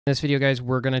In this video, guys,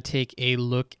 we're going to take a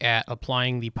look at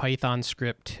applying the Python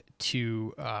script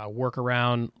to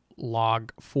workaround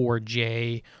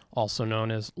log4j, also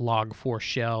known as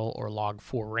log4shell or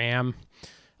log4ram.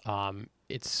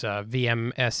 It's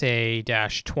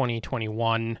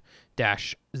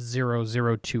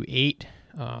VMSA-2021-0028.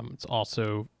 It's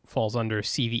also falls under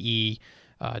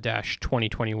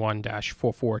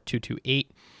CVE-2021-44228.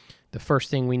 The first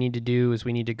thing we need to do is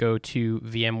we need to go to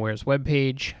VMware's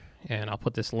webpage. And I'll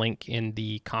put this link in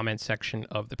the comment section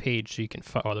of the page so you can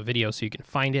or the video so you can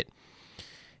find it.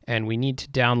 And we need to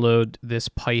download this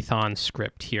Python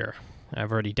script here.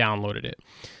 I've already downloaded it.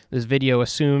 This video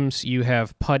assumes you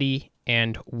have PuTTY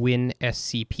and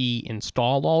WinSCP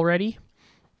installed already.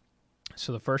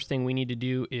 So the first thing we need to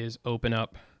do is open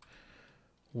up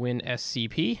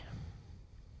WinSCP.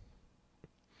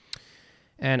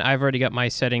 And I've already got my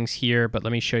settings here, but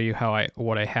let me show you how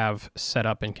what I have set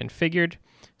up and configured.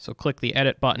 So click the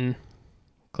Edit button,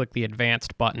 click the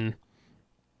Advanced button,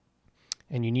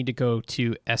 and you need to go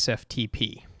to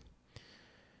SFTP.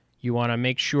 You want to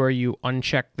make sure you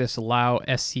uncheck this Allow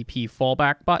SCP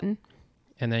Fallback button,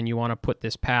 and then you want to put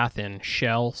this path in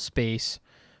shell space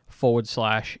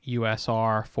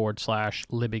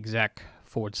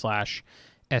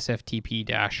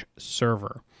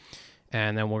 /usr/libexec/SFTP-server.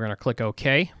 And then we're going to click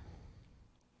OK.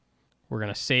 We're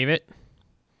going to save it.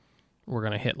 We're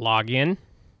going to hit Login.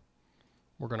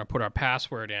 We're going to put our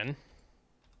password in.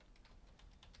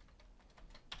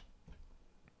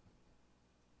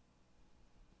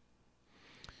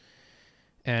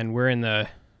 And we're in the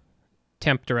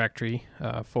temp directory,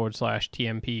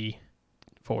 /tmp/.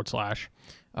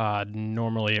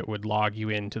 Normally it would log you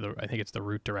into the, I think it's the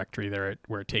root directory there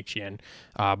where it takes you in.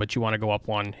 But you want to go up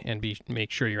one and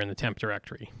make sure you're in the temp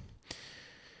directory.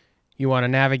 You want to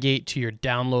navigate to your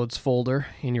downloads folder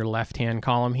in your left-hand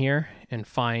column here and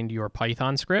find your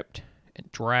Python script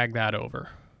and drag that over.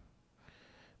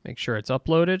 Make sure it's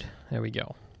uploaded. There we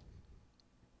go.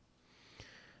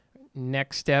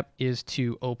 Next step is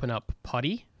to open up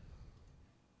PuTTY.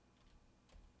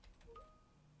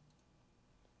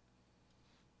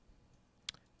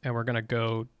 And we're going to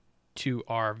go to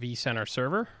our vCenter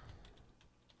server.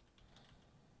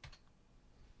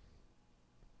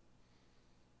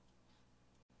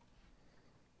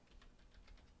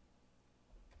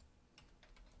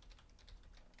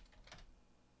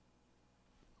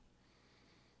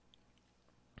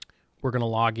 We're going to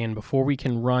log in. Before we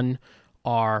can run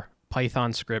our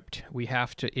Python script, we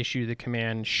have to issue the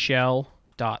command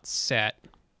shell.set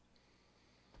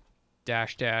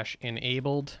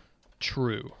 --enabled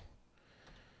true.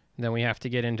 And then we have to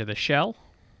get into the shell.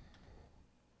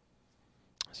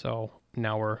 So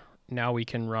now we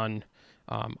can run.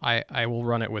 I will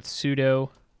run it with sudo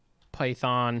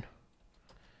python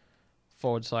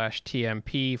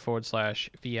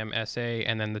 /tmp/VMSA,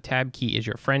 and then the tab key is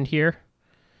your friend here.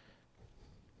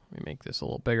 Let me make this a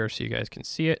little bigger so you guys can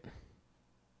see it.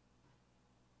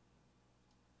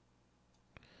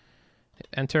 Hit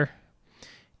enter.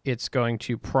 It's going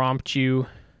to prompt you,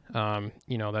 that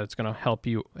it's going to help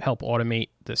automate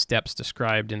the steps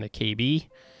described in the KB.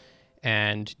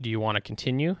 And do you want to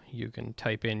continue? You can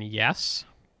type in yes.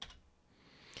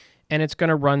 And it's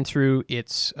going to run through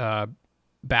its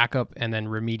backup and then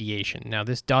remediation. Now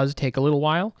this does take a little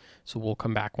while, so we'll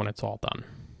come back when it's all done.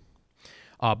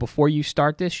 Before you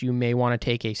start this, you may want to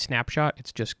take a snapshot.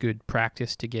 It's just good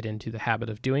practice to get into the habit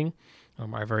of doing.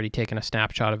 I've already taken a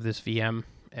snapshot of this VM,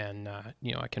 and I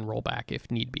can roll back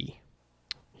if need be.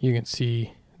 You can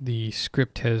see the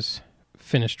script has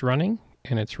finished running,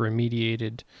 and it's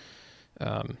remediated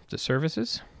the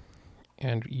services,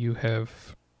 and you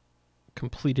have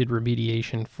completed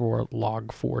remediation for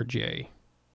log4j.